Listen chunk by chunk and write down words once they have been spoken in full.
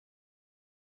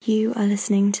You are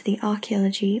listening to the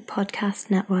Archaeology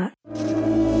Podcast Network.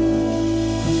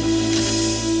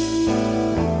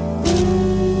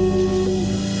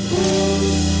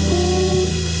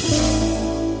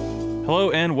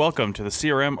 Hello and welcome to the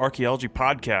CRM Archaeology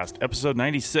Podcast, episode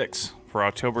 96 for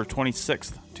October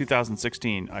 26th,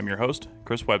 2016. I'm your host,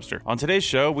 Chris Webster. On today's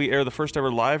show, we air the first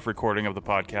ever live recording of the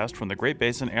podcast from the Great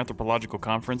Basin Anthropological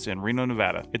Conference in Reno,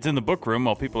 Nevada. It's in the book room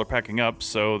while people are packing up,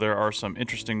 so there are some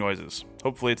interesting noises.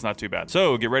 Hopefully it's not too bad.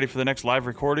 So get ready for the next live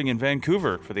recording in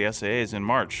Vancouver for the SAAs in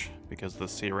March, because the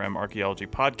CRM Archaeology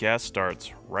Podcast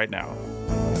starts right now.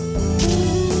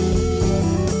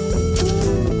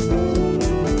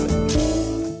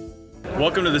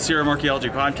 Welcome to the CRM Archaeology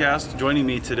Podcast. Joining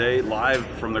me today, live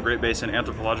from the Great Basin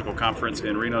Anthropological Conference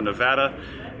in Reno, Nevada,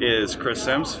 is Chris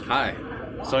Sims. Hi.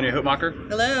 Sonia Hutmacher.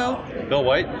 Hello. Bill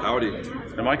White. Howdy.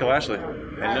 And Michael Ashley.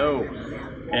 Hello.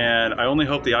 And I only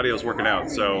hope the audio is working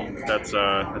out, so that's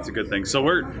a good thing. So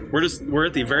we're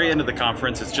at the very end of the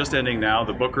conference. It's just ending now.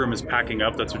 The book room is packing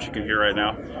up. That's what you can hear right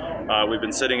now. We've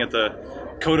been sitting at the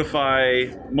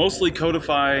Codifi, mostly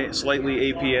Codifi,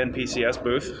 slightly APN PCS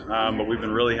booth, but we've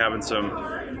been really having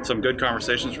some good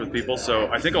conversations with people.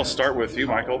 So I think I'll start with you,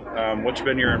 Michael.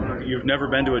 You've never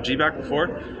been to a GBAC before,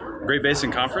 Great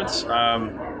Basin Conference.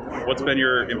 What's been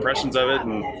your impressions of it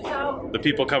and the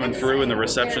people coming through and the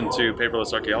reception to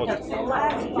paperless archaeology?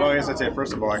 Well, I guess I'd say,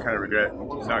 first of all, I kind of regret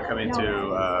not coming to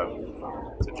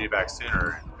GBAC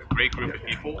sooner. A great group of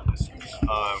people.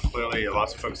 Clearly,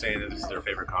 lots of folks saying that this is their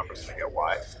favorite conference, and I get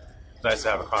why. It's nice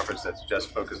to have a conference that's just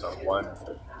focused on one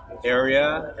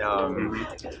area.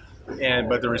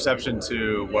 But the reception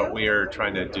to what we are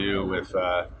trying to do with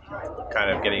kind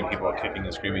of getting people kicking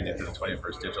and screaming into the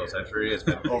 21st digital century has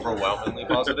been overwhelmingly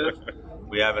positive.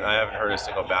 I haven't heard a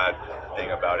single bad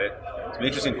thing about it. Some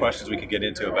interesting questions we could get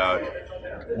into about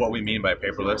what we mean by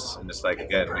paperless, and just like,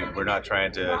 again, we're not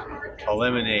trying to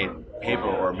eliminate paper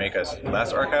or make us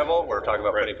less archival. We're talking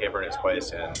about putting paper in its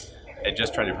place and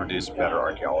just trying to produce better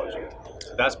archaeology.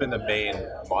 So that's been the main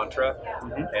mantra,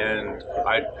 and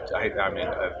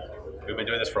we've been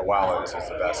doing this for a while, and this is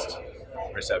the best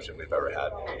reception we've ever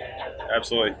had.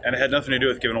 Absolutely. And it had nothing to do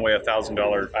with giving away a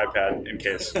 $1,000 iPad in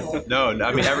case. No,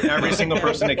 I mean, every single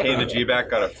person that came to GBAC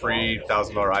got a free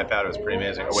 $1,000 iPad. It was pretty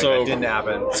amazing. Oh, wait, that didn't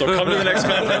happen. So come to the next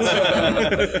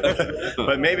conference.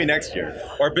 But maybe next year.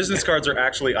 Our business cards are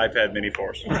actually iPad mini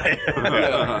 4s.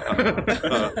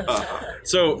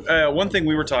 So one thing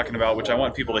we were talking about, which I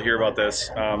want people to hear about this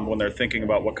when they're thinking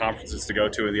about what conferences to go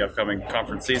to in the upcoming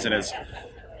conference season is,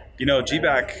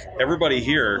 GBAC, everybody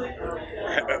here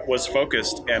was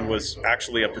focused and was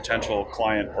actually a potential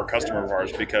client or customer of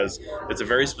ours because it's a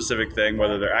very specific thing,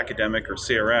 whether they're academic or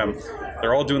CRM,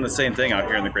 they're all doing the same thing out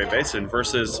here in the Great Basin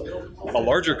versus a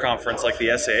larger conference like the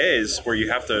SAAs where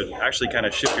you have to actually kind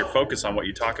of shift your focus on what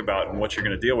you talk about and what you're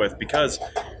going to deal with because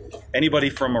anybody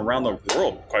from around the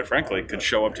world, quite frankly, could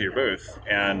show up to your booth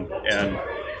and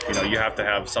you have to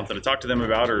have something to talk to them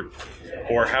about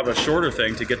or have a shorter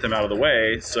thing to get them out of the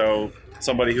way so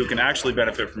somebody who can actually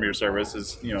benefit from your service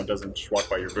doesn't just walk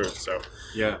by your booth. So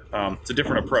yeah, it's a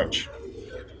different approach.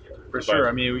 For sure.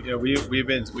 I mean,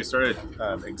 we started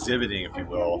exhibiting, if you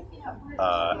will,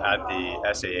 at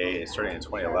the SAA starting in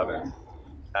 2011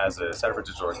 as a Center for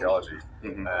Digital Archaeology,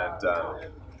 and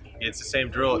it's the same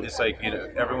drill. It's like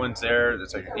everyone's there.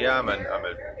 It's like I'm a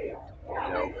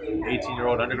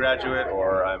 18-year-old undergraduate,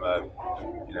 or I'm a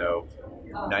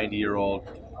 90-year-old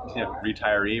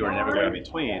retiree, or never in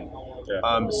between.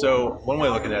 Yeah. So one way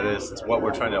of looking at it is what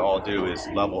we're trying to all do is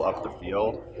level up the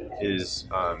field.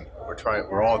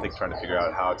 We're all trying to figure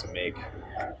out how to make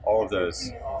all of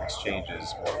those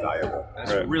exchanges more valuable. And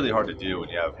it's really hard to do when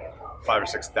you have 5,000 or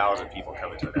 6,000 people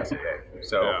coming to an SAA.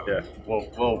 So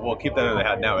we'll keep that in the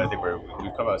hat now. I think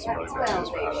we've come out with some really good ideas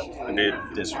for how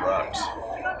to disrupt.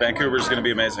 Vancouver's going to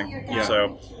be amazing. Yeah.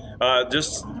 So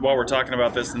just while we're talking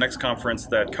about this, the next conference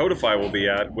that Codifi will be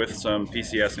at with some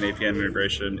PCS and APN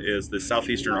integration is the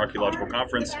Southeastern Archaeological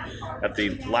Conference at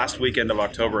the last weekend of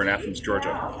October in Athens,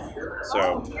 Georgia.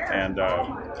 So, and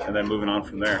then moving on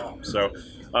from there. So,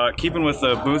 keeping with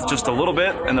the booth just a little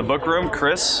bit in the book room,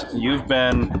 Chris, you've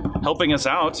been helping us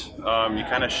out. You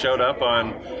kind of showed up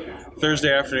on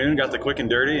Thursday afternoon, got the quick and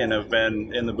dirty, and have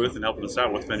been in the booth and helping us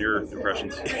out. What's been your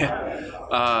impressions?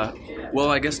 Well,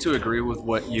 I guess to agree with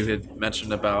what you had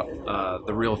mentioned about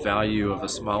the real value of a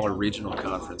smaller regional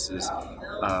conferences,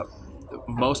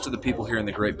 most of the people here in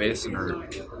the Great Basin are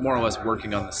more or less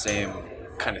working on the same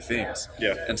kind of things.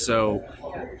 Yeah. And so,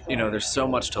 there's so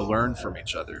much to learn from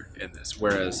each other in this,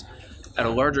 whereas at a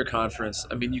larger conference,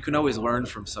 I mean, you can always learn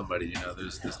from somebody. You know,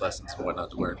 there's lessons and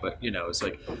whatnot to learn. But, you know, it's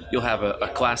like you'll have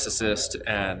a classicist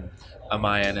and a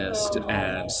Mayanist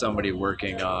and somebody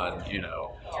working on, you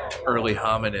know, early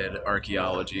hominid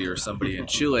archaeology, or somebody in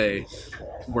Chile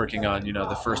working on, you know,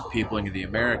 the first peopling of the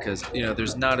Americas. You know,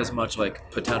 there's not as much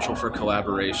like potential for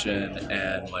collaboration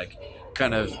and like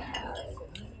kind of,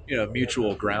 you know,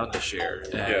 mutual ground to share.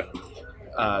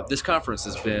 And this conference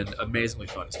has been amazingly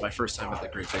fun. It's my first time at the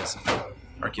Great Basin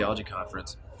Archaeology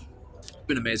Conference. It's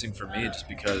been amazing for me just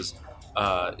because,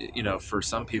 you know, for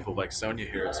some people like Sonia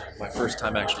here, it's my first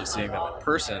time actually seeing them in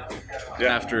person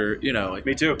after, you know, like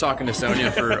me too, talking to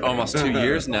Sonia for almost 2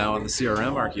 years now on the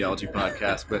CRM Archaeology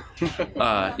podcast.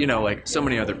 But, you know, like so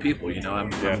many other people, you know, I'm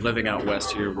living out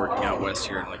west here, working out west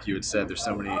here. And like you had said, there's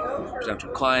so many potential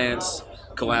clients,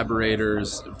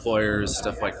 collaborators, employers,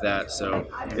 stuff like that. So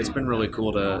it's been really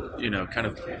cool to, you know, kind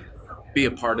of be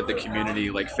a part of the community,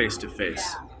 like face to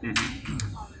face.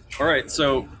 All right,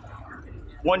 so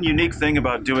one unique thing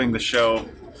about doing the show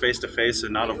face-to-face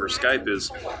and not over Skype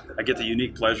is I get the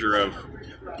unique pleasure of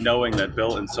knowing that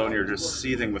Bill and Sonia are just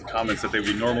seething with comments that they would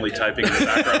be normally typing in the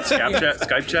background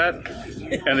Skype chat,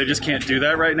 and they just can't do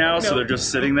that right now, so they're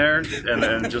just sitting there, and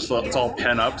then just it's all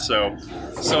pent up. So,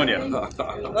 Sonia,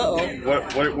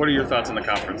 what are your thoughts on the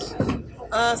conference?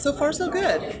 So far, so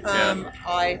good.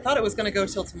 I thought it was going to go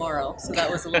till tomorrow, so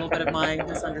that was a little bit of my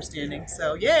misunderstanding.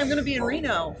 So, I'm going to be in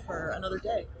Reno for another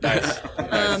day. Nice.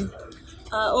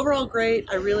 Overall, great.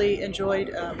 I really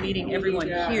enjoyed meeting everyone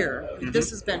here. This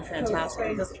has been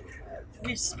fantastic because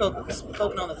we've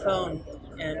spoken on the phone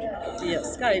and via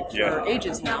Skype for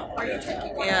ages now,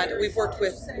 and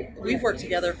we've worked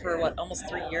together for almost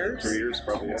 3 years. 3 years,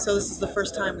 probably. Yeah. So this is the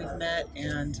first time we've met,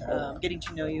 and getting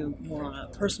to know you more on a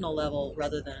personal level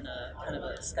rather than kind of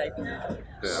a Skype.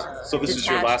 So this is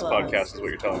your last podcast, is what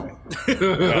you're telling me?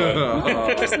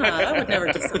 Of course not. I would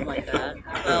never do something like that.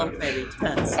 Well, maybe it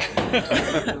depends.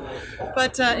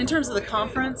 But in terms of the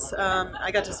conference, I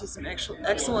got to see some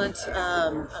excellent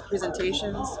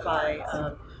presentations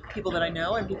by people that I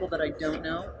know and people that I don't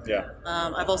know.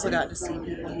 I've also gotten to see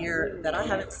people here that I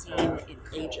haven't seen in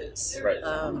ages,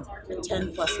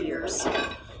 10 plus years.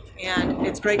 And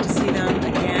it's great to see them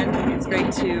again. It's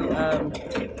great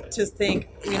to think,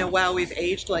 you know, wow, we've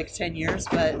aged like 10 years,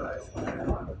 but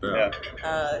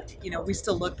you know, we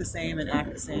still look the same and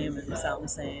act the same and sound the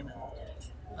same.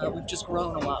 And, we've just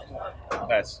grown a lot more.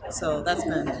 Nice. So that's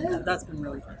been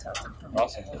really fantastic for me.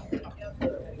 Awesome.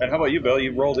 And how about you, Bill?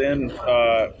 You rolled in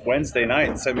Wednesday night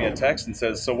and sent me a text and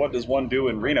says, "So what does one do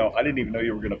in Reno?" I didn't even know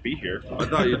you were going to be here. I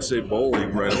thought you'd say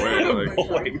bowling right away. Like,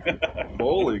 bowling.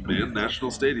 Bowling, man.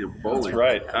 National Stadium, bowling. That's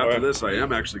right. After this, I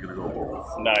am actually going to go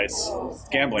bowling. Nice.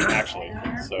 Gambling, actually.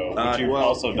 So, which you've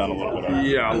also done a little bit of.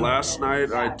 Yeah, last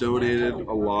night I donated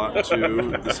a lot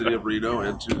to the city of Reno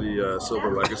and to the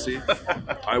Silver Legacy.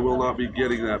 I will not be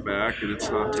getting that back, and it's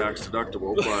not tax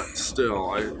deductible, but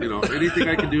still, anything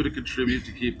I can do to contribute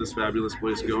to keep this fabulous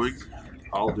place going,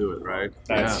 I'll do it, right?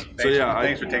 Nice.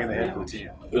 Thanks for taking the hit for the team.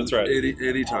 That's right.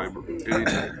 Anytime.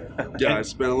 Yeah, I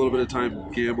spent a little bit of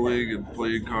time gambling and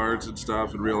playing cards and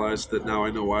stuff, and realized that now I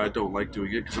know why I don't like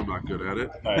doing it, because I'm not good at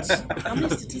it. Nice. How many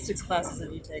statistics classes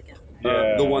have you taken?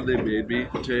 The one they made me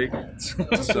take.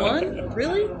 Just one?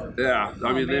 Really? Yeah.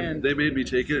 I mean, man. they made me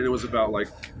take it, and it was about, like,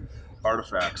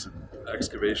 artifacts and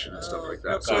excavation and stuff like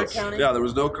that. No card counting? Yeah, there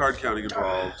was no card counting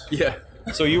involved. Yeah.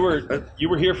 So you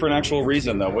were here for an actual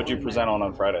reason, though. What did you present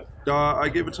on Friday? I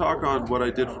gave a talk on what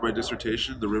I did for my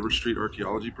dissertation, the River Street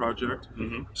Archaeology Project.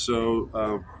 Mm-hmm. So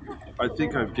I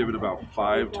think I've given about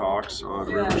 5 talks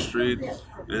on River Street,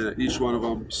 and each one of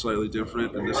them slightly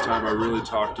different. And this time I really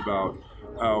talked about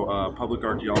how a public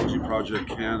archaeology project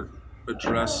can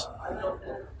address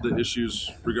the issues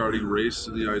regarding race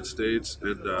in the United States.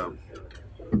 And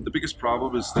the biggest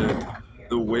problem is that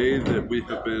the way that we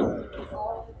have been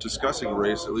discussing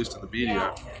race, at least in the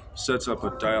media, sets up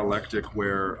a dialectic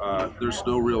where there's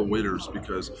no real winners,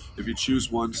 because if you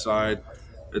choose one side,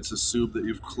 it's assumed that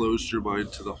you've closed your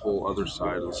mind to the whole other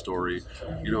side of the story.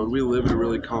 And we live in a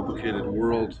really complicated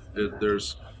world, and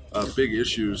there's big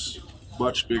issues,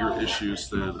 much bigger issues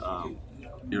than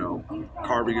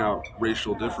carving out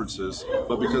racial differences.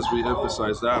 But because we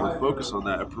emphasize that or focus on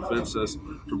that, it prevents us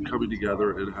from coming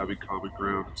together and having common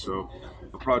ground. So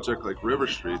a project like River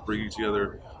Street, bringing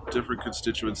together different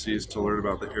constituencies to learn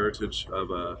about the heritage of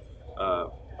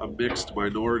a mixed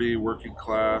minority, working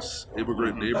class,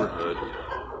 immigrant neighborhood,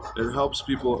 it helps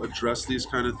people address these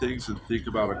kind of things and think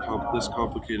about this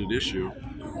complicated issue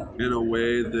in a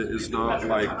way that is not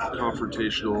like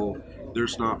confrontational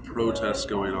There's not protests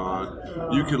going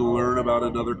on. You can learn about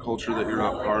another culture that you're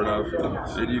not part of,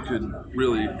 and you can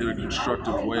really, in a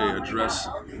constructive way, address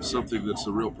something that's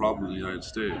a real problem in the United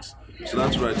States. So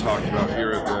that's what I talked about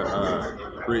here at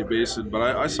the Great Basin.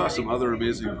 But I saw some other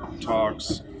amazing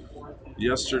talks.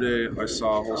 Yesterday, I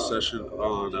saw a whole session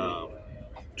on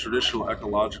traditional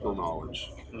ecological knowledge.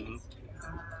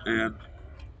 And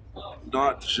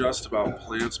not just about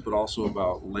plants, but also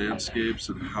about landscapes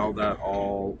and how that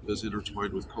all is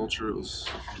intertwined with culture. It was,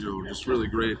 just really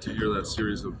great to hear that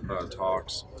series of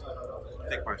talks. I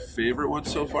think my favorite one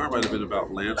so far might have been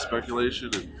about land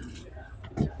speculation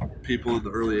and people in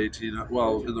the early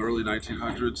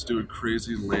 1900s doing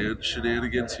crazy land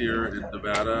shenanigans here in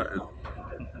Nevada. And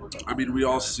I mean, we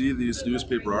all see these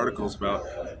newspaper articles about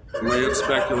land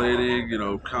speculating,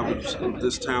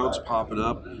 this town's popping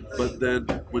up. But then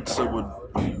when someone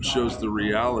shows the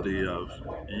reality of,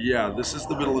 this is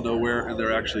the middle of nowhere and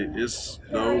there actually is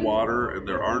no water and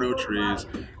there are no trees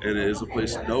and it is a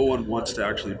place no one wants to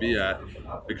actually be at,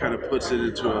 it kind of puts it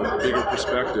into a bigger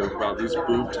perspective about these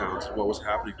boom towns and what was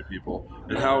happening to people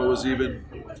and how it was even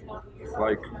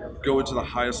like going to the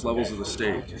highest levels of the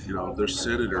state. There's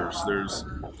senators, there's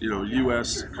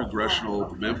U.S.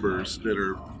 congressional members that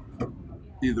are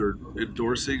either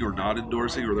endorsing or not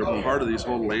endorsing, or they're part of these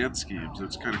whole land schemes.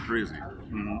 It's kind of crazy.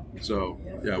 So,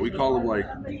 we call them like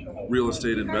real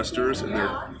estate investors, and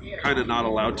they're kind of not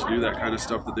allowed to do that kind of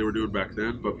stuff that they were doing back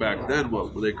then. But back then,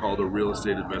 what they called a real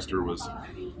estate investor was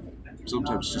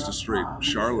sometimes just a straight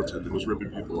charlatan that was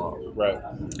ripping people off. Right.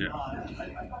 Yeah.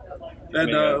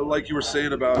 And like you were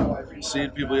saying about seeing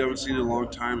people you haven't seen in a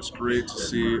long time, it's great to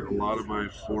see a lot of my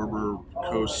former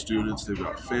Coast students. They've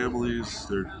got families,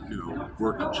 they're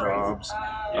working jobs.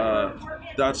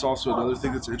 That's also another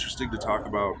thing that's interesting to talk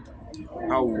about,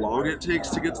 how long it takes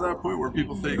to get to that point where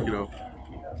people think,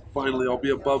 finally I'll be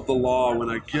above the law when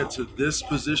I get to this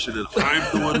position and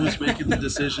I'm the one who's making the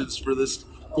decisions for this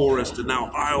forest and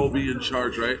now I'll be in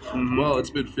charge, right? Well, it's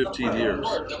been 15 years.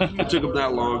 It took them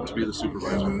that long to be the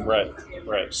supervisor.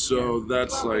 Right. So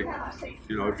that's like, if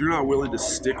you're not willing to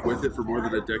stick with it for more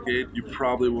than a decade, you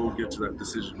probably won't get to that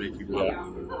decision-making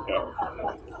level. Yeah.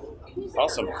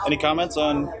 Awesome. Any comments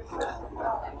on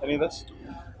any of this?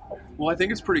 Well, I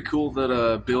think it's pretty cool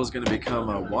that Bill's going to become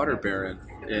a water baron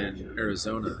in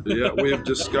Arizona. Yeah, we've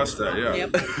discussed that, yeah.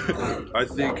 Yep. I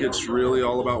think it's really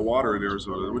all about water in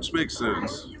Arizona, which makes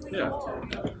sense. Yeah.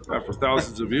 For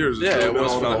thousands of years, it's it been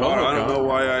was all for the about water. homework, I don't huh? know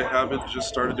why I haven't just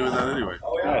started doing that anyway.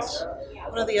 Nice.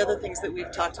 One of the other things that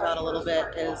we've talked about a little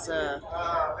bit is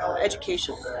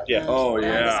education. Yeah. And, Oh, and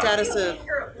yeah. the status of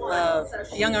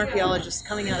young archaeologists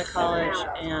coming out of college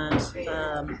and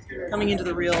coming into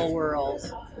the real world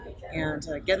and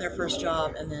getting their first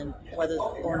job, and then whether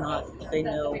or not they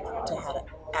know how to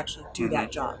actually do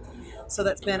that job. So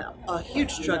that's been a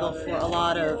huge struggle for a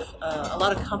lot of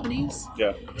companies,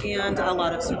 and a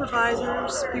lot of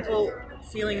supervisors. People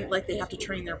feeling like they have to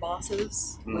train their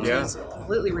bosses, which is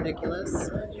completely ridiculous.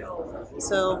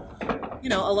 So,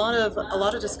 a lot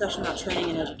of discussion about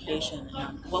training and education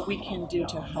and what we can do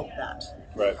to help that.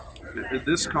 Right. At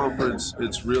this conference,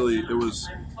 this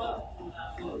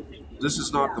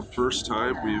is not the first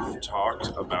time we've talked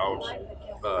about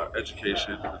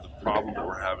education and the problem that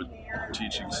we're having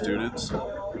teaching students.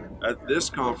 At this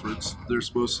conference,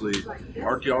 there's mostly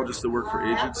archaeologists that work for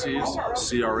agencies,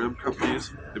 CRM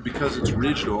companies, and because it's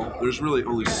regional, there's really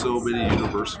only so many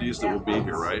universities that will be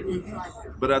here, right?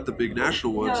 But at the big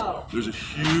national ones, there's a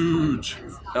huge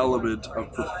element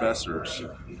of professors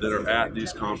that are at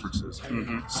these conferences.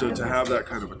 So to have that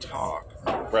kind of a talk,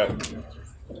 Right.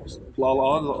 a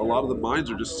lot of the minds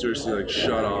are just seriously like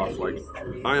shut off. Like,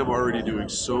 I am already doing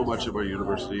so much at my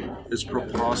university. It's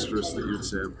preposterous that you'd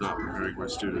say I'm not preparing my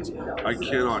students. I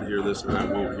cannot hear this and I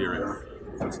won't hear it.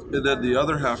 And then the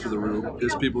other half of the room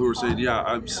is people who are saying,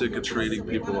 I'm sick of training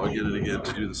people again and again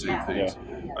to do the same things.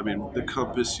 I mean, the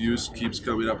compass use keeps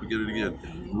coming up again and again.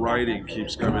 Writing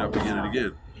keeps coming up again and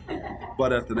again.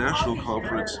 But at the national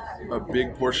conference, a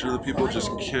big portion of the people just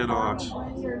can't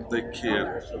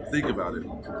think about it.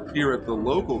 Here at the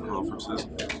local conferences,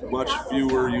 much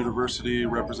fewer university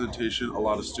representation, a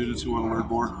lot of students who want to learn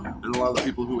more, and a lot of the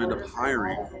people who end up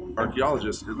hiring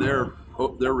archaeologists, and they're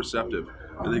receptive.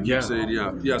 And they keep saying,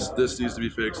 yes, this needs to be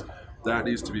fixed, that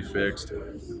needs to be fixed.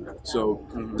 So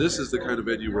this is the kind of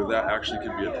venue where that actually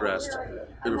can be addressed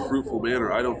in a fruitful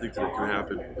manner. I don't think that it can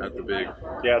happen at the big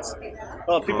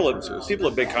people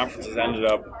at big conferences ended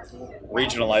up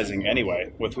regionalizing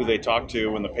anyway with who they talk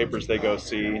to and the papers they go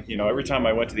see. Every time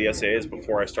I went to the SAAs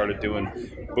before I started doing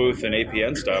booth and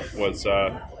APN stuff was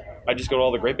I just go to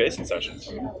all the Great Basin sessions.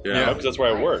 Because that's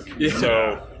where I work.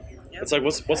 So It's like,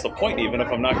 what's the point even if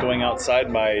I'm not going outside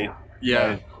my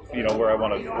where I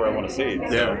want to see.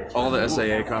 Yeah, all the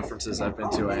SAA conferences I've been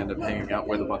to, I end up hanging out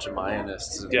with a bunch of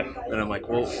Mayanists. And I'm like,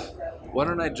 well, why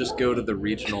don't I just go to the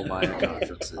regional Mayan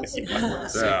conferences?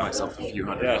 Save myself a few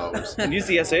 $100. And use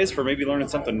the essays for maybe learning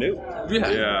something new.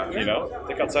 Yeah.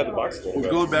 Think outside the box a little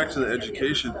bit. Going back to the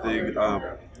education thing,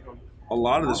 a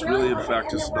lot of this really, in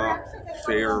fact, is not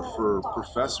fair for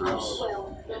professors,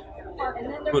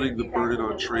 putting the burden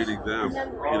on training them,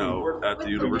 at the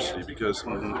university, because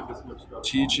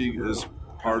teaching is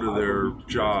part of their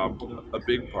job, a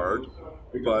big part,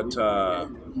 but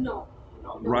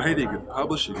writing and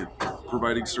publishing and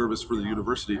providing service for the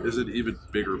university is an even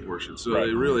bigger portion. So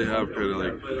they really have kind of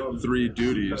like three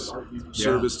duties: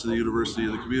 service to the university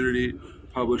and the community,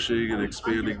 publishing and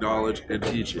expanding knowledge, and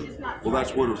teaching. Well,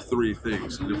 that's one of three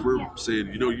things. And if we're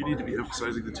saying, you need to be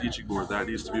emphasizing the teaching more, that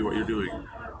needs to be what you're doing,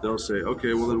 they'll say,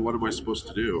 okay, well then what am I supposed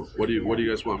to do? What do you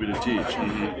guys want me to teach?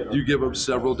 You give them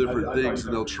several different things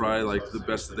and they'll try like the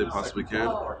best that they possibly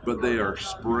can, but they are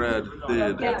spread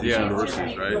thin at these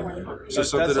universities, right? So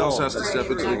something else has to step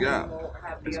into the gap.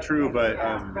 It's true, but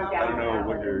I don't know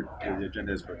what the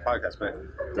agenda is for the podcast, but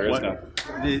there is none.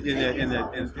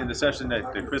 In the session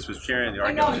that Chris was chairing, the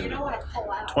archaeology in the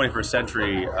 21st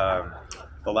century,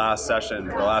 the last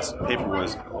paper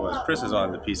was Chris's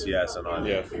on the PCS and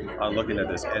on looking at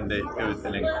this, and it was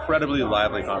an incredibly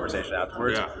lively conversation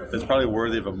afterwards. It's probably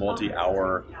worthy of a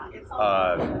multi-hour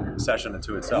session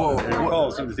unto itself. And I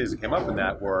recall some of the things that came up in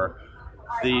that were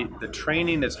the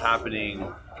training that's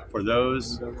happening for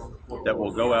those that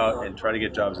will go out and try to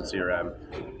get jobs in CRM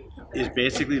is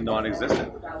basically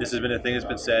non-existent. This has been a thing that's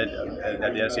been said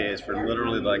at the SAAs for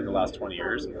literally like the last 20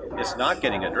 years. It's not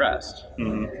getting addressed.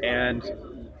 And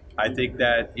I think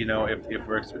that,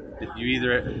 if you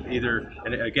either,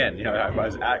 and again, I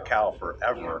was at Cal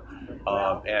forever,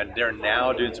 and they're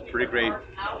now doing some pretty great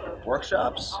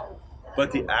workshops,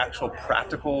 but the actual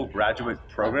practical graduate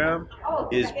program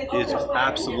is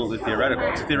absolutely theoretical.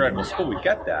 It's a theoretical school, we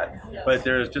get that, but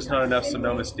there's just not enough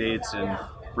Sonoma States and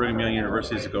Brigham Young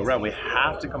universities to go around. We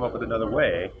have to come up with another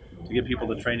way to give people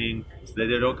the training so that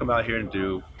they don't come out here and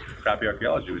do crappy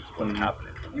archaeology, which is what's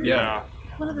happening.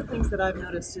 One of the things that I've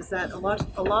noticed is that a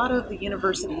lot of the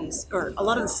universities, or a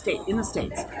lot of the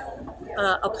states,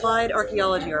 applied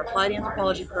archaeology or applied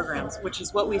anthropology programs, which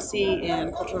is what we see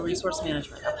in cultural resource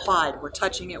management. Applied, we're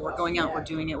touching it, we're going out, we're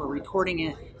doing it, we're recording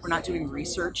it, we're not doing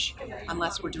research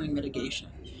unless we're doing mitigation.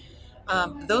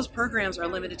 Those programs are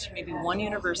limited to maybe one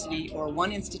university or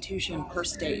one institution per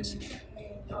state.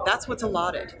 That's what's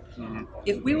allotted.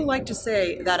 If we would like to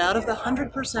say that out of the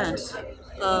 100%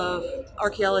 of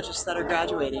archaeologists that are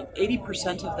graduating,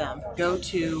 80% of them go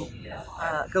into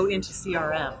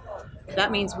CRM,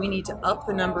 that means we need to up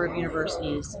the number of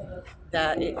universities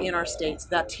that in our states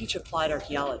that teach applied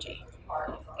archaeology.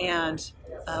 And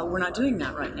we're not doing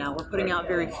that right now. We're putting out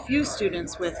very few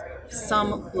students with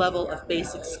some level of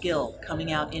basic skill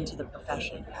coming out into the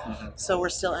profession. So we're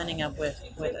still ending up with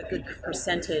a good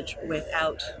percentage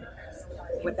without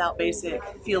basic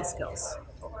field skills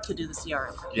to do the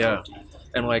CRM. Yeah,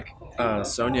 and like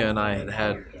Sonia and I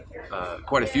had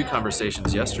quite a few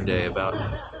conversations yesterday about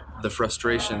the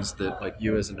frustrations that like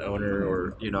you as an owner,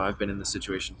 or I've been in the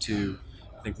situation too.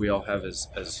 I think we all have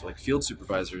as like field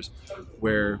supervisors,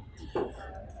 where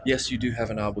yes, you do have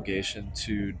an obligation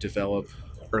to develop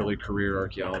early career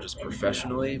archaeologists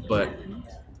professionally, but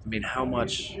I mean, how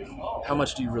much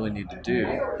do you really need to do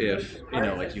if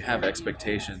like you have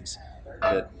expectations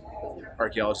that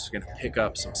archaeologists are going to pick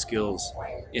up some skills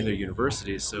in their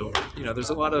universities? So there's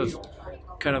a lot of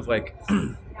kind of like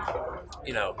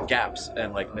gaps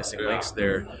and like missing links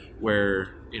there,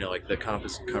 where like the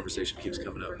conversation keeps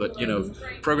coming up. But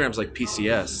programs like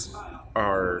PCS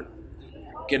are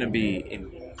going to be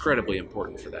incredibly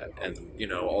important for that, and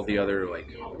all the other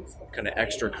like kind of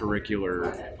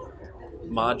extracurricular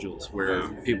modules where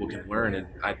people can learn. And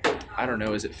I don't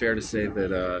know, is it fair to say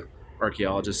that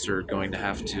archaeologists are going to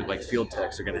have to, like field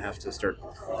techs are going to have to start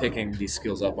picking these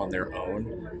skills up on their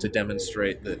own to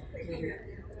demonstrate that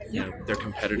they're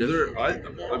competitive?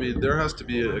 I mean, there has to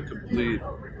be a complete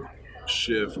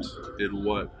shift in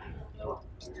what.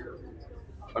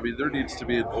 I mean, there needs to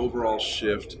be an overall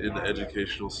shift in the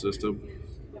educational system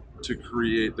to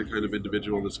create the kind of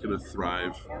individual that's going to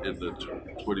thrive in the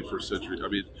 21st century. I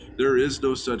mean, there is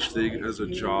no such thing as a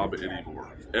job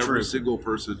anymore. Every single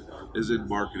person is in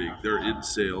marketing. They're in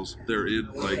sales. They're in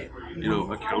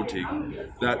accounting.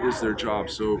 That is their job.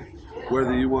 So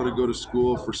whether you want to go to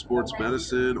school for sports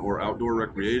medicine or outdoor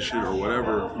recreation or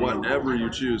whatever you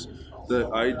choose, the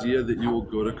idea that you will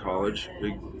go to college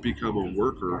and become a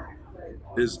worker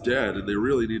is dead, and they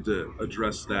really need to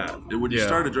address that. And when you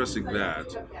start addressing that,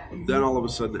 then all of a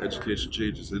sudden the education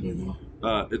changes. And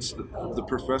it's the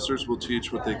professors will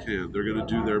teach what they can. They're going to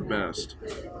do their best.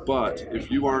 But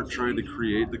if you aren't trying to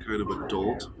create the kind of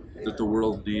adult that the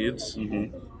world needs,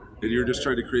 and you're just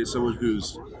trying to create someone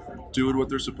who's doing what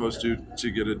they're supposed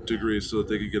to get a degree so that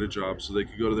they can get a job, so they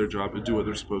can go to their job and do what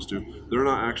they're supposed to, they're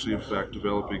not actually in fact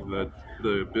developing the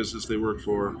business they work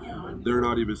for. They're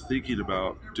not even thinking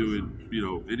about doing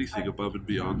anything above and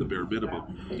beyond the bare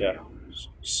minimum. Yeah.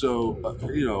 So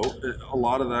a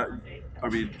lot of that, I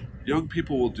mean, young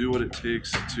people will do what it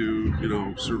takes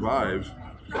to survive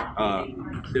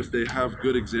if they have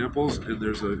good examples, and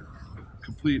there's a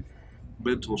complete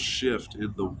mental shift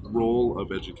in the role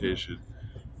of education.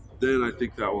 Then I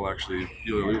think that will actually,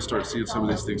 you'll start seeing some of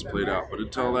these things played out. But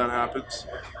until that happens,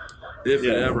 if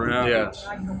it ever happens.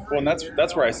 Well, and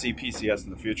that's where I see PCS in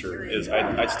the future. Is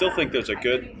I still think there's a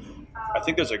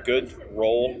good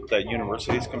role that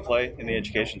universities can play in the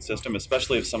education system,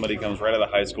 especially if somebody comes right out of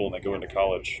high school and they go into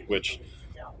college, which,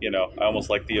 I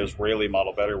almost like the Israeli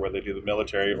model better, where they do the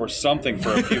military or something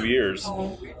for a few years,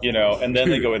 and then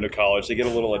they go into college. They get a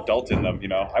little adult in them.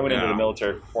 I went into the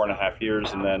military for 4.5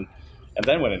 years and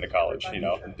then went into college,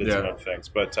 and did some other things.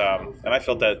 But and I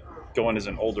felt that going as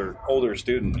an older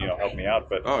student, helped me out.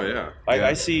 But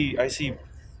I see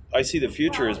the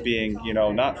future as being,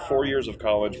 not 4 years of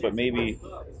college, but maybe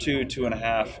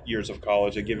 2.5 years of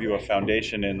college that give you a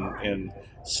foundation in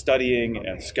studying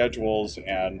and schedules,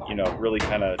 and really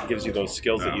kind of gives you those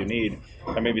skills that you need,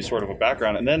 and maybe sort of a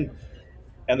background, and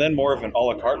then more of an a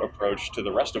la carte approach to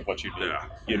the rest of what you do.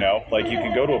 Like you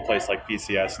can go to a place like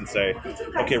PCS and say,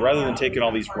 okay, rather than taking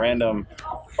all these random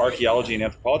archaeology and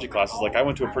anthropology classes, like I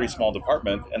went to a pretty small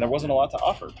department and there wasn't a lot to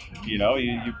offer.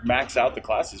 You max out the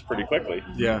classes pretty quickly.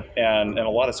 Yeah. And a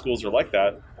lot of schools are like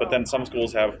that, but then some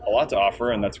schools have a lot to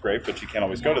offer, and that's great, but you can't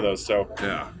always go to those. So,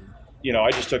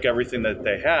 I just took everything that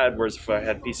they had, whereas if I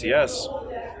had PCS,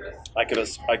 I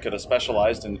could have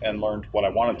specialized and learned what I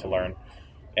wanted to learn.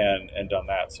 And done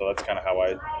that. So that's kind of how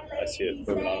I see it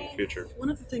moving on in the future. One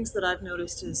of the things that I've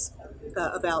noticed is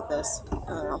about this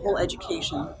whole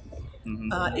education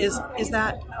is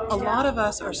that a lot of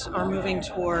us are moving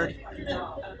toward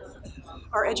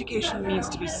our education needs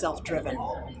to be self-driven.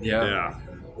 Yeah.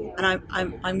 And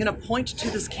I'm going to point to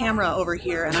this camera over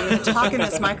here, and I'm going to talk in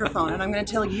this microphone, and I'm going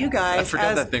to tell you guys, I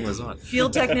forgot that thing was on.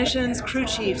 Field technicians, crew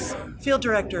chiefs, field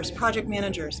directors, project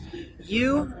managers,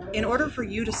 in order for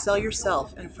you to sell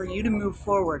yourself and for you to move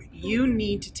forward, you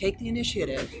need to take the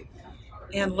initiative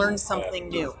and learn something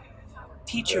new.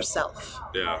 Teach yourself.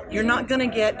 Yeah. You're not going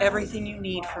to get everything you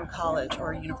need from college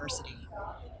or university.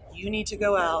 You need to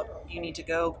go out. You need to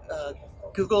go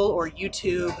Google or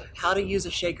YouTube how to use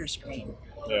a shaker screen.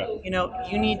 Yeah.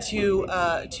 You need to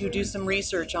do some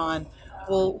research on,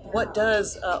 well, what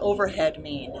does overhead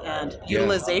mean, and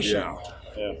utilization.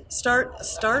 Yeah.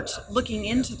 Start looking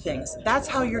into things. That's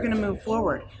how you're going to move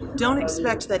forward. Don't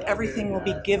expect that everything will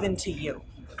be given to you.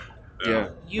 Yeah.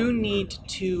 You need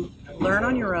to learn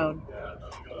on your own,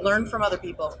 learn from other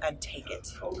people, and take it.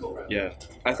 Yeah.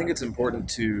 I think it's important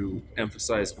to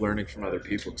emphasize learning from other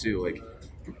people too. Like,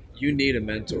 you need a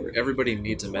mentor. Everybody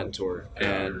needs a mentor,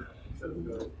 and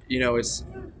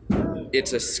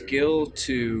it's a skill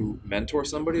to mentor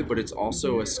somebody, but it's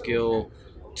also a skill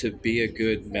to be a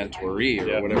good mentoree,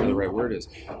 or whatever the right word is.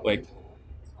 Like,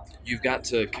 you've got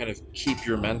to kind of keep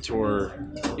your mentor,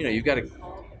 you've got to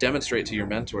demonstrate to your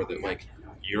mentor that, like,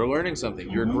 you're learning something,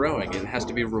 you're growing, and it has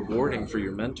to be rewarding for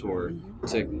your mentor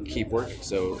to keep working.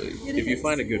 So if you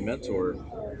find a good mentor,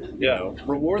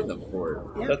 reward them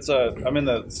for it. That's I'm in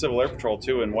the Civil Air Patrol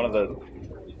too, and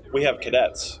we have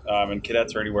cadets, and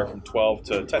cadets are anywhere from 12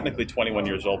 to technically 21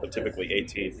 years old, but typically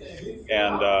 18.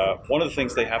 And one of the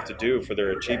things they have to do for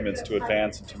their achievements to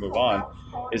advance and to move on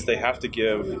is they have to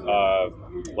give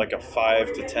like a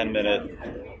 5 to 10 minute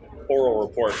oral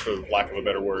report, for lack of a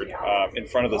better word, in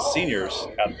front of the seniors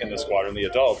in the squadron, the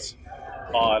adults,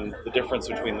 on the difference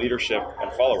between leadership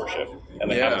and followership. And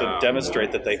they have to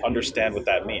demonstrate that they understand what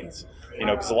that means.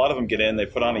 Because a lot of them get in, they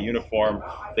put on a uniform,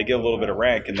 they get a little bit of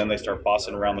rank, and then they start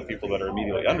bossing around the people that are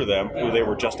immediately under them, who they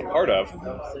were just a part of,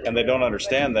 and they don't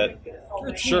understand that,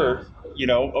 sure,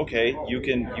 okay,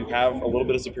 you have a little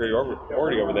bit of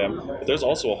superiority over them, but there's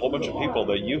also a whole bunch of people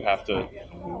that you have to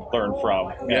learn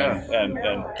from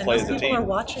and play as a team. And people are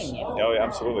watching you. Oh, yeah,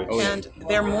 absolutely. And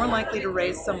they're more likely to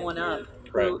raise someone up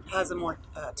who has a more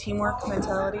teamwork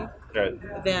mentality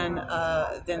than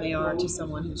they are to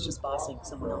someone who's just bossing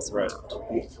someone else around.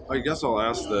 I guess I'll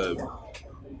ask the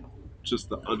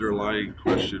underlying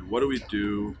question: what do we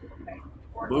do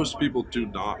most people do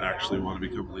not actually want to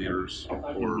become leaders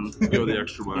or go the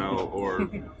extra mile or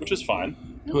which is fine.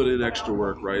 Put in extra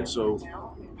work, right? So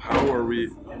how are we,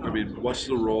 what's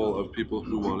the role of people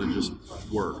who want to just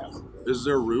work? Is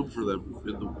there room for them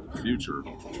in the future?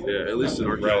 Yeah, at least in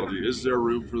archaeology. Right. Is there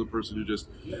room for the person who just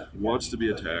wants to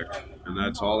be a tech and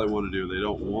that's all they want to do? They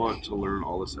don't want to learn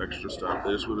all this extra stuff.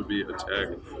 They just want to be a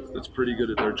tech that's pretty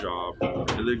good at their job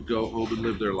and then go home and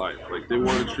live their life. Like they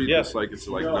want to treat this like it's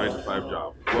a 9-to-5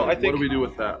 job. Well, I think, what do we do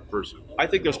with that person? I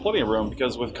think there's plenty of room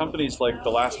because with companies like the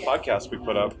last podcast we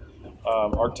put up,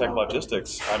 Arctech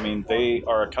Logistics, they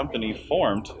are a company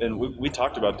formed, and we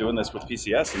talked about doing this with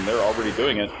PCS, and they're already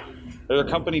doing it. They're a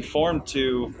company formed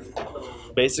to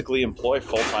basically employ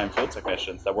full-time field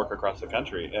technicians that work across the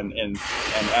country. And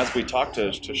as we talked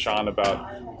to Sean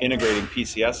about integrating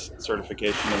PCS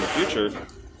certification in the future,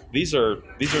 these are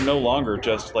no longer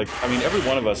just every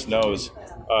one of us knows.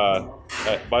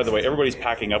 By the way, everybody's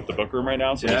packing up the book room right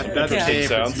now, so there's some interesting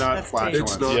sounds. It's not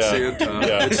flatulence. It's not Santa.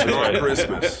 Yeah, it's not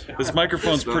Christmas. This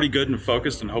microphone's pretty good and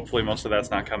focused, and hopefully most of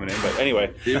that's not coming in. But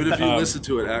anyway, even if you listen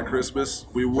to it at Christmas,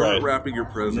 we weren't wrapping your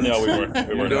presents. No, we weren't.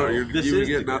 You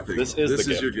get nothing. This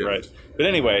is your gift, right? But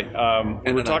anyway,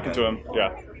 we were talking to him.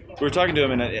 Yeah. We were talking to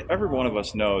him, and every one of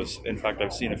us knows, in fact,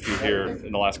 I've seen a few here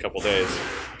in the last couple of days,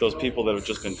 those people that have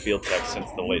just been field techs since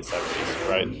the late 70s,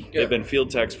 right? Yeah. They've been field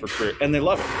techs for career, and they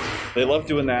love it. They love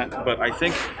doing that, but I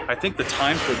think the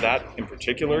time for that in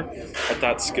particular, at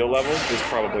that skill level, is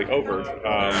probably over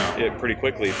pretty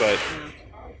quickly,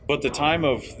 But the time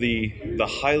of the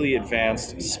highly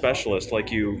advanced specialist,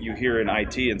 like you hear in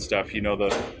IT and stuff,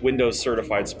 the Windows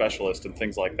certified specialist and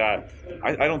things like that,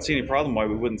 I don't see any problem why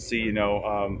we wouldn't see,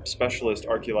 specialist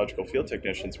archaeological field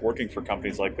technicians working for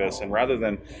companies like this. And rather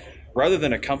than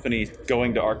a company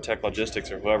going to Arctech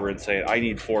Logistics or whoever and saying, I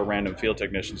need 4 random field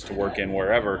technicians to work in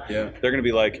wherever, they're going to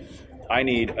be like, I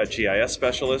need a GIS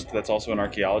specialist that's also an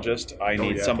archaeologist. I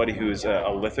need somebody who's a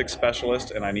lithic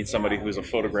specialist, and I need somebody who's a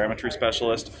photogrammetry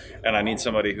specialist, and I need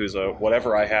somebody who's a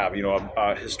whatever I have,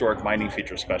 a historic mining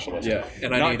feature specialist. Yeah,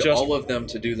 and I need all of them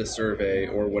to do the survey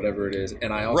or whatever it is,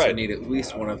 and I also need at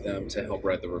least one of them to help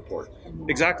write the report.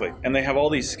 Exactly, and they have all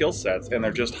these skill sets, and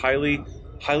they're just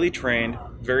highly trained,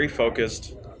 very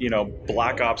focused,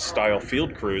 black ops style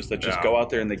field crews that just go out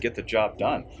there and they get the job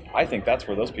done. I think that's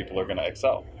where those people are going to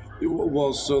excel.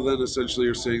 Well, so then essentially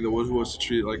you're saying the one who wants to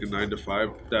treat it like a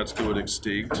 9-to-5, that's going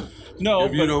extinct? No,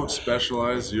 if you don't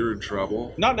specialize, you're in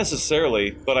trouble. Not necessarily,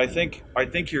 but I think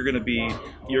you're going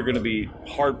to be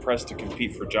hard pressed to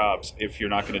compete for jobs if you're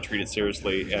not going to treat it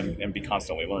seriously and be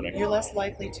constantly learning. You're less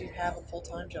likely to have a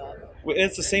full-time job.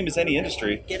 It's the same as any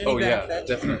industry. Get any benefit. Yeah,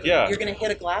 definitely. Yeah, you're going to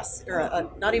hit a glass or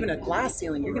not even a glass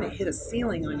ceiling. You're going to hit a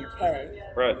ceiling on your pay.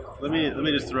 Right. Let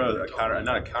me just throw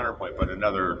not a counterpoint, but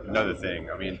another thing.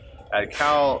 At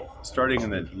Cal, starting in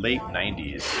the late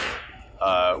 90s,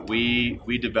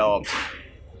 we developed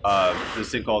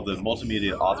this thing called the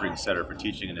Multimedia Authoring Center for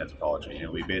Teaching in Anthropology.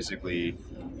 And we basically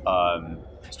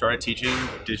started teaching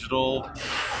digital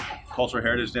cultural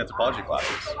heritage and anthropology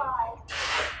classes.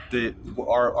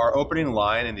 Our opening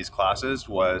line in these classes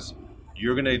was,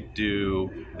 you're going to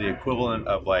do the equivalent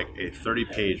of like a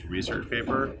 30-page research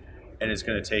paper, and it's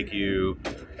going to take you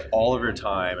all of your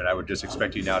time, and I would just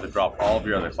expect you now to drop all of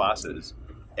your other classes.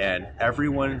 And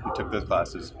everyone who took those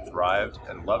classes thrived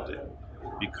and loved it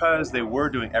because they were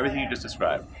doing everything you just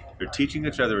described. They're teaching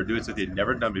each other, doing something they'd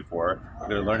never done before. They're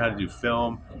going to learn how to do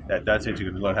film. That's it.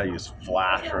 You're going to learn how to use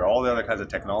Flash or all the other kinds of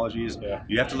technologies. Yeah.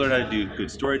 You have to learn how to do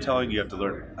good storytelling. You have to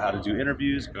learn how to do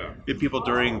interviews. We had people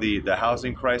during the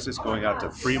housing crisis going out to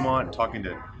Fremont, talking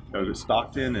to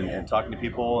Stockton and talking to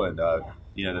people, and the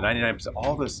 99%,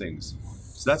 all those things.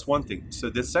 So that's one thing. So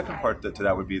the second part to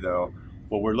that would be, though,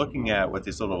 what we're looking at with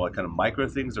these little kind of micro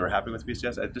things that are happening with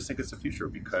PCS, I just think it's the future,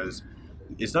 because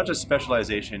it's not just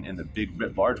specialization in the big,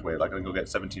 large way, like I'm going to go get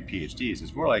 17 PhDs.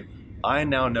 It's more like, I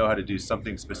now know how to do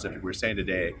something specific. We're saying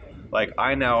today, like,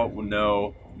 I now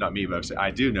know, not me, but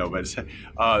I do know, but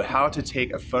how to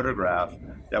take a photograph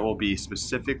that will be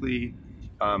specifically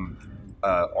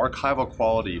archival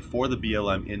quality for the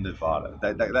BLM in Nevada.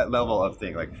 That level of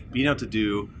thing, like being able to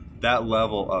do that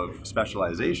level of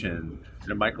specialization at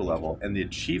a micro level, and the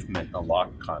achievement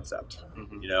unlock concept.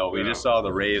 Mm-hmm. We just saw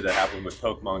the rave that happened with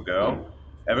Pokemon Go.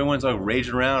 Everyone's like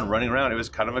raging around, running around. It was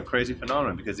kind of a crazy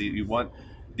phenomenon, because you want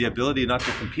the ability not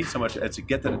to compete so much as to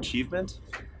get that achievement.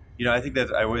 I think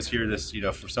that I always hear this,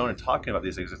 from someone talking about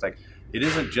these things. It's like, it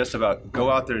isn't just about go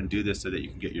out there and do this so that you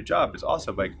can get your job. It's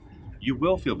also like, you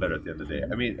will feel better at the end of the day.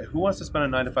 I mean, who wants to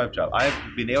spend a 9-to-5 job? I've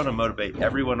been able to motivate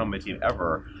everyone on my team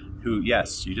ever who,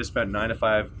 yes, you just spent 9 to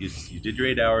 5, you did your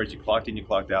 8 hours, you clocked in, you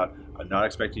clocked out. I'm not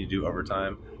expecting you to do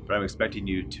overtime, but I'm expecting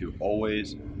you to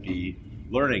always be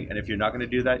learning. And if you're not going to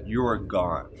do that, you are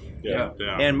gone. Yeah.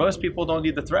 And most people don't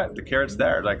need the threat. The carrot's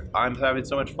there. Like, I'm having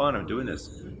so much fun. I'm doing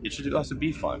this. It should also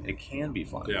be fun. It can be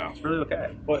fun. Yeah. It's really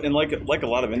okay. Well, and like a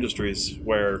lot of industries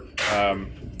where,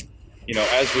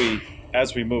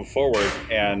 as we move forward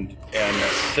and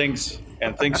things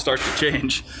start to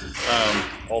change,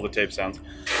 all the tape sounds.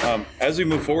 As we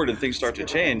move forward and things start to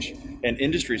change, and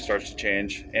industry starts to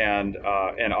change, and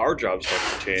our jobs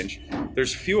start to change,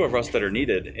 there's few of us that are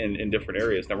needed in different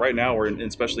areas. Now, right now,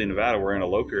 especially in Nevada, we're in a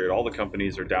low period. All the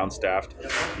companies are downstaffed.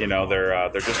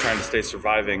 They're just trying to stay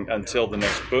surviving until the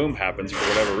next boom happens for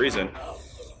whatever reason.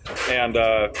 And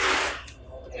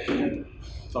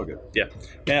It's all good.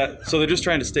 Yeah. So they're just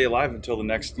trying to stay alive until the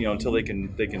next, until they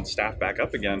can staff back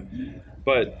up again.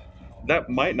 But that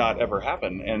might not ever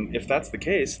happen. And if that's the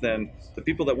case, then the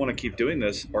people that want to keep doing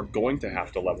this are going to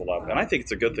have to level up. And I think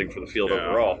it's a good thing for the field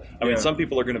overall. I mean, some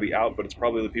people are going to be out, but it's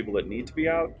probably the people that need to be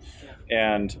out.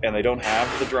 And they don't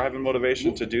have the drive and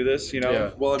motivation to do this,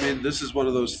 Yeah. Well, I mean, this is one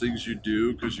of those things you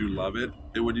do because you love it.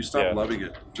 And when you stop loving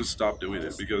it, just stop doing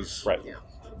it, because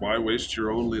why waste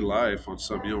your only life on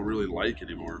something you don't really like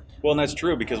anymore? Well, and that's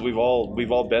true, because we've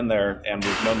all been there, and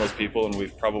we've known those people, and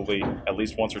we've probably at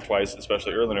least once or twice,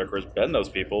 especially early in our careers, been those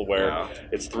people where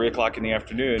it's 3:00 in the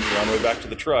afternoon, you're on the way back to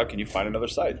the truck, and you find another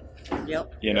site.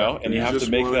 Yep. And you have just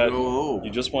to make wanna that. go home.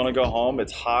 You just want to go home.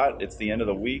 It's hot. It's the end of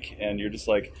the week, and you're just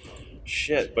like,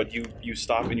 shit. But you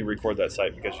stop and you record that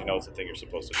site because you know it's the thing you're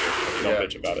supposed to do. You don't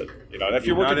bitch about it. And if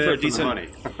you're working for a decent,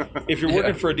 if you're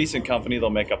working for a decent company,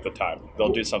 they'll make up the time.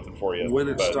 They'll do something for you. When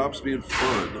it stops being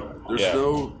fun, there's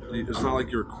it's not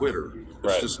like you're a quitter.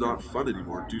 It's just not fun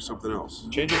anymore. Do something else.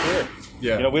 Change your career.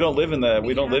 Yeah. We don't live in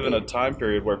a time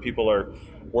period where people are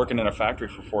working in a factory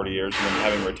for 40 years and then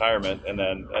having retirement, and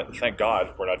then thank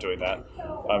God we're not doing that.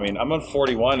 I mean, I'm on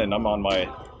 41 and I'm on my,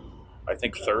 I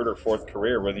think, third or fourth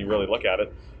career, whether you really look at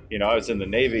it. I was in the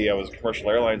Navy, I was a commercial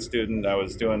airline student, I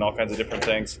was doing all kinds of different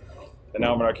things, and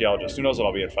now I'm an archaeologist. Who knows what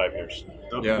I'll be in 5 years?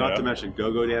 Not to mention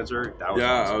go-go dancer. That was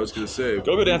awesome. I was going to say.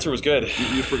 Go-go dancer was good.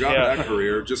 You forgot that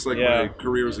career, just like my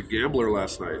career as a gambler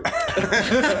last night.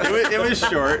 it was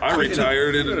short. I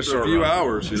retired in a few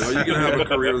hours. You can have a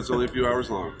career that's only a few hours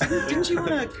long. Didn't you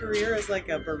want a career as like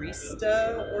a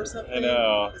barista or something? I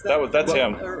know. That's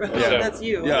him. That's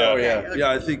you. Yeah, Okay.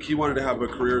 Yeah, I think he wanted to have a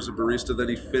career as a barista, then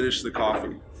he finished the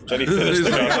coffee. Then he finished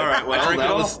the All coffee. right,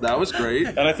 well, that was great.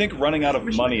 And I think running out of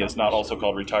money is not also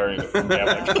called retiring from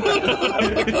gambling.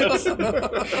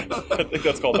 I think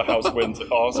that's called the house wins.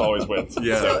 House always wins.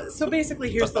 Yeah. So basically,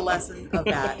 here's the lesson of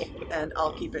that, and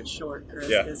I'll keep it short, Chris,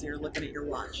 because you're looking at your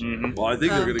watch. Mm-hmm. Well, I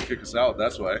think they're going to kick us out.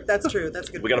 That's why. That's true. That's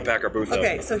a good. We got to pack our booth up.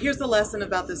 Okay, so here's the lesson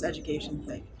about this education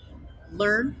thing: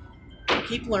 learn,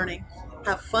 keep learning,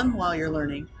 have fun while you're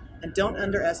learning, and don't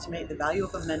underestimate the value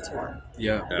of a mentor.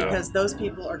 Yeah. Because those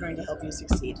people are going to help you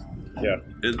succeed. Yeah.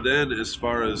 And then, as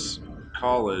far as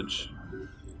college,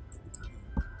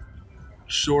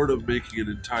 short of making an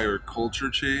entire culture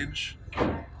change,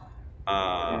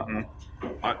 I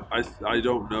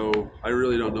don't know. I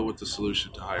really don't know what the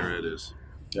solution to higher ed is.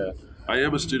 Yeah. I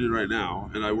am a student right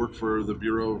now, and I work for the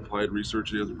Bureau of Applied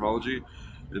Research and Anthropology.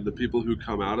 And the people who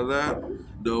come out of that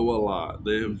know a lot.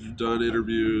 They have done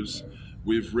interviews.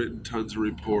 We've written tons of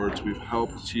reports. We've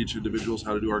helped teach individuals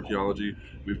how to do archaeology.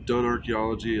 We've done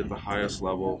archaeology at the highest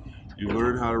level. You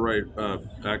learn how to write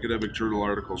academic journal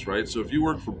articles, right? So if you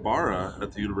work for BARA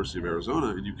at the University of Arizona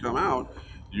and you come out,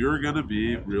 you're going to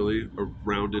be really a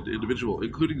rounded individual,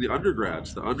 including the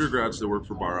undergrads. The undergrads that work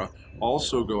for BARA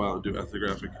also go out and do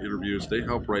ethnographic interviews. They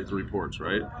help write the reports,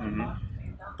 right? Mm-hmm.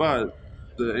 But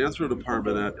the Anthro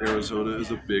department at Arizona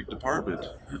is a big department,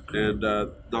 and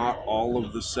not all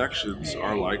of the sections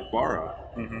are like BARA.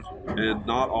 Mm-hmm. And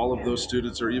not all of those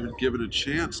students are even given a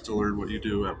chance to learn what you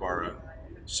do at BARA.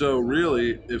 So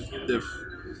really, if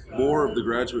more of the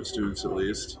graduate students, at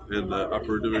least, and the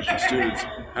upper division students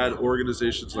had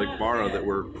organizations like BARA that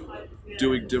were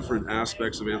doing different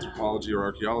aspects of anthropology or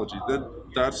archaeology,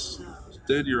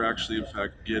 then you're actually, in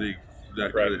fact, getting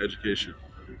that kind of education.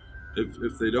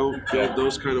 If they don't build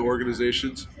those kind of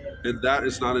organizations, and that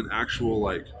is not an actual,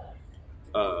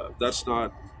 that's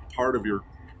not part of your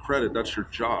credit, that's your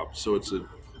job. So it's a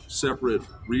separate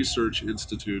research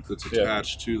institute that's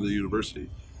attached to the university.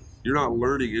 You're not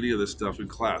learning any of this stuff in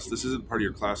class. This isn't part of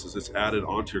your classes. It's added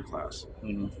onto your class.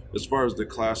 Mm-hmm. As far as the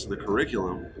class and the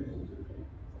curriculum,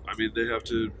 I mean, they have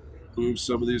to move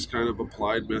some of these kind of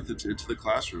applied methods into the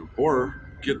classroom, or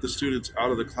get the students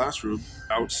out of the classroom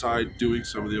outside doing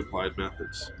some of the applied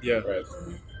methods. Yeah, right.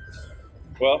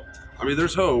 Well, I mean,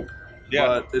 there's hope, Yeah.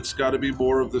 but it's got to be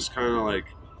more of this kind of like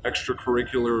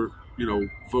extracurricular,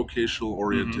 vocational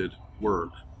oriented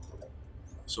work.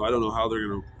 So I don't know how they're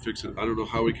going to fix it. I don't know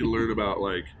how we can learn about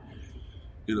like,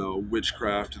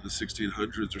 witchcraft in the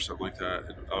 1600s or something like that,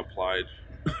 and applied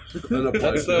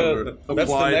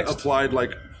applied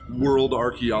like world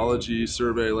archaeology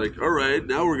survey. Like, all right,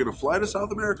 now we're going to fly to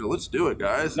South America. Let's do it,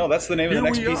 guys. No, that's the name of the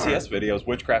next Here we PCS video is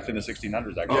Witchcraft in the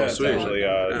 1600s. Actually, Oh, it's sweet. actually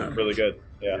really good.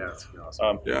 Yeah. that's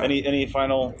awesome. Yeah. Any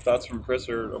final thoughts from Chris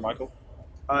or Michael?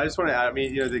 I just want to add. I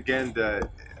mean, again, the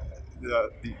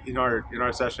in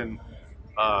our session,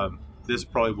 this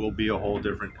probably will be a whole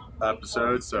different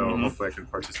episode. So hopefully I can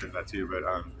participate in that too. But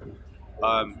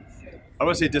I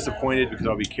want to say disappointed because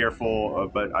I'll be careful,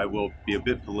 but I will be a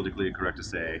bit politically incorrect to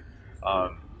say,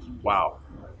 wow,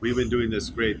 we've been doing this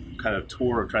great kind of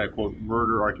tour of trying to quote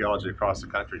murder archaeology across the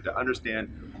country to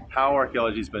understand how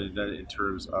archaeology has been done in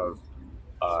terms of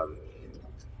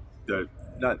the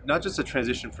not just a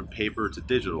transition from paper to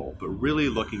digital, but really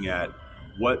looking at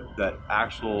what that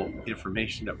actual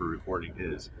information that we're recording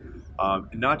is,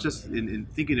 and not just in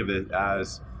thinking of it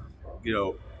as,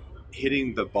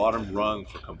 hitting the bottom rung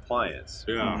for compliance.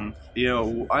 Yeah.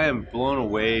 I am blown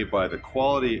away by the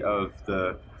quality of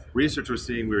the research we're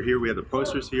seeing. We're here, we have the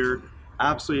posters here.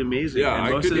 Absolutely amazing. Yeah, and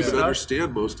I most couldn't of this even stuff,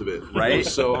 understand most of it. Right? It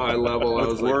was so high level. I With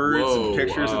was like, words and whoa,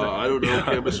 pictures and I don't know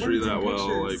chemistry that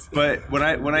well. Like, But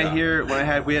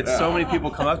when we had so many people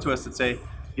come up to us and say,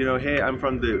 hey, I'm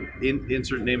from the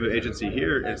insert name of agency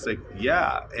here. And it's like,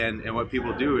 yeah. And what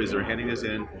people do is they're handing us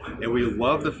in, and we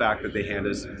love the fact that they hand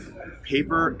us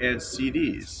paper and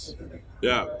CDs.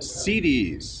 yeah.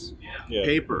 CDs,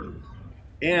 paper.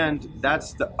 And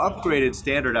that's the upgraded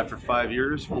standard after 5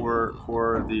 years for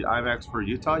the IMAX for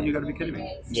Utah. You got to be kidding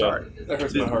me. Sorry. That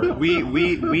hurts my heart.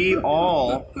 We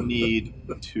all need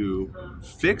to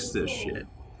fix this shit.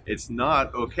 It's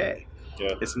not okay.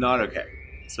 Yeah. It's not okay.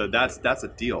 So that's a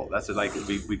deal. That's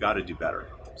we got to do better.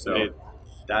 So Indeed.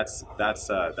 that's that.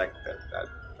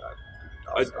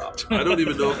 I don't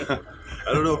even know.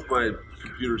 I don't know if my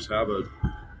computers have a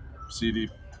CD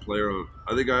player on.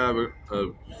 I think I have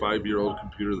a 5-year-old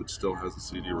computer that still has a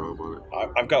CD-ROM on it.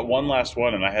 I've got one last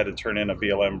one, and I had to turn in a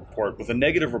BLM report with a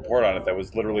negative report on it that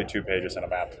was literally 2 pages and a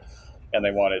map, and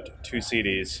they wanted 2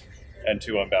 CDs and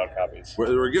 2 unbound copies.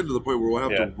 We're getting to the point where we'll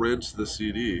have Yeah. to rent the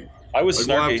CD. I was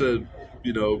We'll snarky. have to,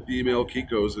 email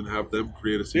Kiko's and have them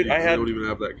create a CD. Dude, I don't even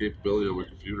have that capability on my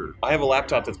computer. I have a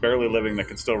laptop that's barely living that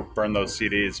can still burn those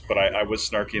CDs, but I was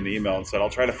snarky in the email and said,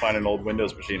 I'll try to find an old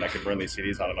Windows machine I can burn these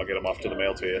CDs on, and I'll get them off to the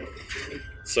mail to you.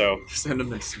 So Send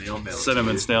them in snail mail. send them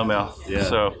in snail mail. Yeah.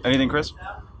 So anything, Chris?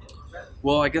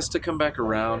 Well, I guess to come back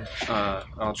around,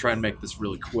 I'll try and make this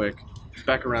really quick.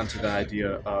 Back around to the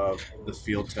idea of the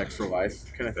field tech for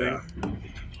life kind of thing.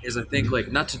 Is I think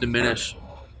not to diminish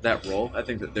that role. I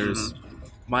think that there's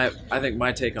my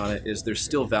take on it is there's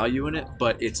still value in it,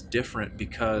 but it's different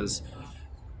because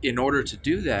in order to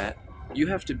do that, you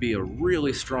have to be a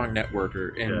really strong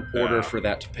networker in order for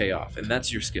that to pay off, and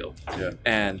that's your skill. Yeah.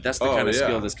 And that's the kind of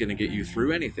skill that's going to get you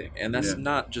through anything. And that's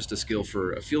not just a skill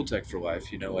for a field tech for life.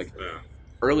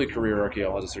 Early career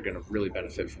archaeologists are going to really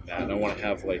benefit from that, and I want to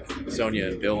have Sonia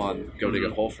and Bill on Go Dig a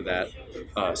Hole for that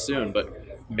soon.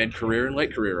 But mid-career and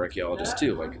late career archaeologists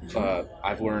too.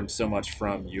 I've learned so much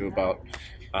from you about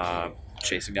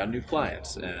chasing down new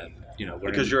clients and learning.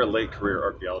 Because you're a late career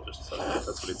archaeologist, so that's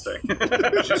what he'd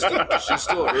say. She's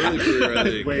still early career, I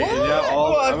think.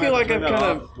 I feel like I've kind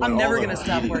of. I'm never going to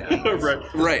stop working.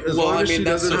 Right. As Well, long I as she mean,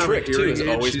 that's doesn't the have trick too. hearing Is aids,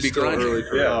 always she's be still grinding. early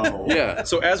career. Yeah.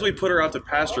 So as we put her out to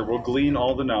pasture, we'll glean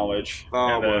all the knowledge.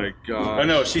 Oh my god. I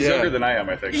know, she's Yeah. younger than I am,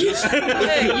 I think.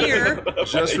 Hey, year.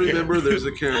 Just remember, there's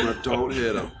a camera. Don't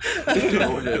hit him.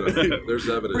 Don't hit him. There's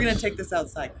evidence. We're going to take this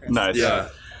outside, Chris. Nice.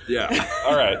 Yeah.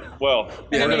 All right. Well,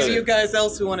 And we're any of you gonna, guys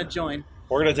else who want to join.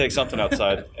 we're gonna take something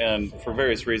outside, and for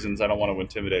various reasons, I don't want to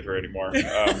intimidate her anymore.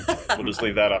 We'll just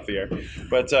leave that off the air.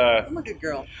 But I'm a good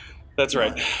girl. that's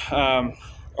right.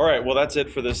 All right. Well, that's it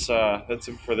for this.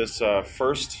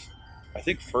 First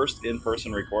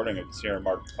in-person recording of the Sierra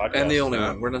Mark podcast. And the only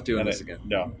one. We're not doing And this again.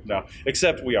 No.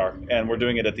 Except we are, and we're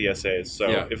doing it at the SAs. So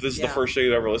if this is the first show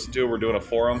you ever listened to, we're doing a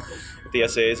forum at the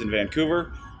SAs in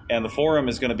Vancouver, and the forum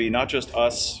is going to be not just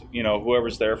us,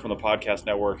 whoever's there from the podcast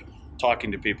network,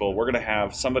 talking to people. We're going to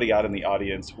have somebody out in the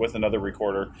audience with another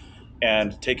recorder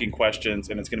and taking questions,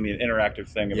 and it's going to be an interactive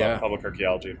thing about public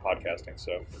archaeology and podcasting.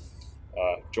 So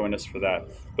join us for that.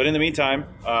 But in the meantime,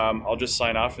 I'll just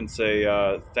sign off and say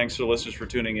thanks to the listeners for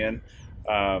tuning in.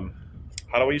 How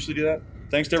do we usually do that?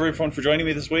 Thanks to everyone for joining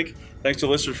me this week. Thanks to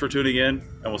listeners for tuning in,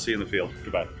 and we'll see you in the field.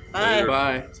 Goodbye. Bye.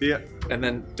 Bye. See ya. And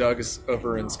then Doug is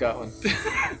over in Scotland.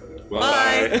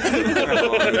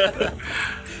 Bye.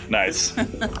 Nice.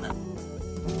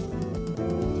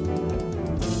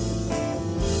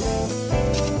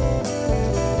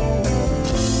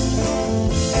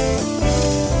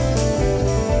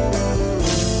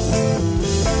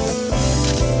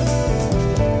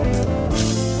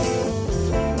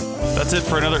 That's it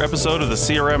for another episode of the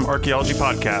CRM Archaeology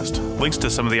Podcast. Links to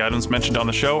some of the items mentioned on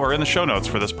the show are in the show notes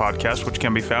for this podcast, which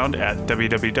can be found at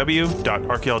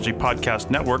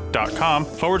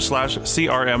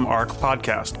www.archaeologypodcastnetwork.com/CRM Arc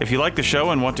Podcast. If you like the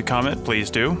show and want to comment, please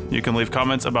do. You can leave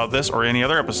comments about this or any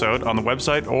other episode on the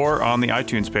website or on the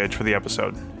iTunes page for the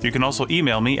episode. You can also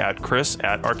email me at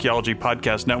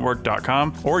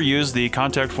chris@archaeologypodcastnetwork.com or use the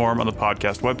contact form on the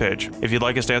podcast webpage. If you'd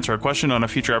like us to answer a question on a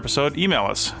future episode, email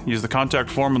us. Use the contact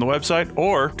form on the website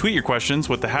or tweet your questions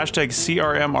with the hashtag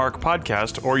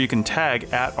CRMArcPodcast, or you can tag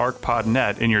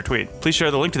 @ArcPodNet in your tweet. Please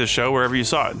share the link to the show wherever you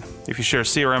saw it. If you share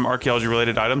CRM archaeology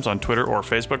related items on Twitter or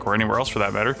Facebook or anywhere else for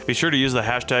that matter, be sure to use the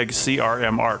hashtag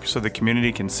CRMArc so the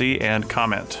community can see and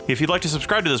comment. If you'd like to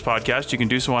subscribe to this podcast, you can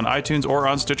do so on iTunes or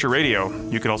on Stitcher Radio.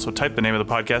 You can also type the name of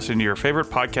the podcast into your favorite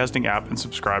podcasting app and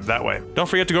subscribe that way. Don't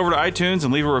forget to go over to iTunes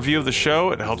and leave a review of the show.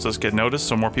 It helps us get noticed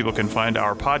so more people can find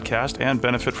our podcast and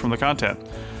benefit from the content.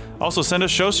 Also, send us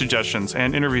show suggestions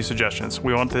and interview suggestions.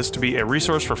 We want this to be a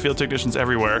resource for field technicians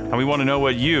everywhere, and we want to know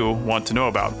what you want to know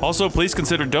about. Also, please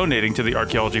consider donating to the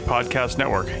Archaeology Podcast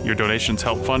Network. Your donations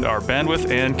help fund our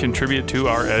bandwidth and contribute to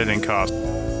our editing costs.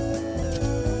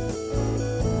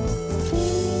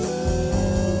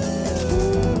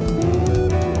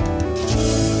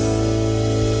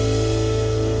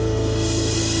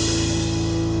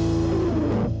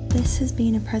 This has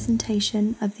been a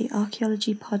presentation of the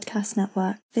Archaeology Podcast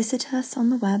Network. Visit us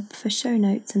on the web for show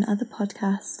notes and other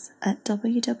podcasts at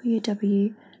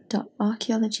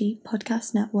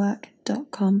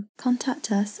www.archaeologypodcastnetwork.com.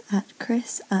 Contact us at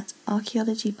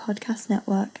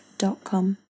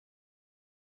chris@archaeologypodcastnetwork.com.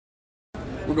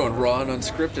 We're going raw and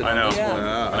unscripted. I know. On this one.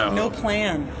 I know. No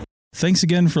plan. Thanks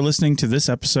again for listening to this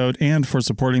episode and for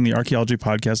supporting the Archaeology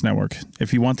Podcast Network.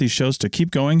 If you want these shows to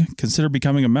keep going, consider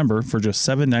becoming a member for just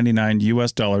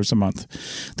 $7.99 a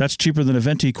month. That's cheaper than a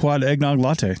venti quad eggnog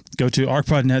latte. Go to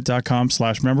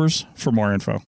arcpodnet.com/members for more info.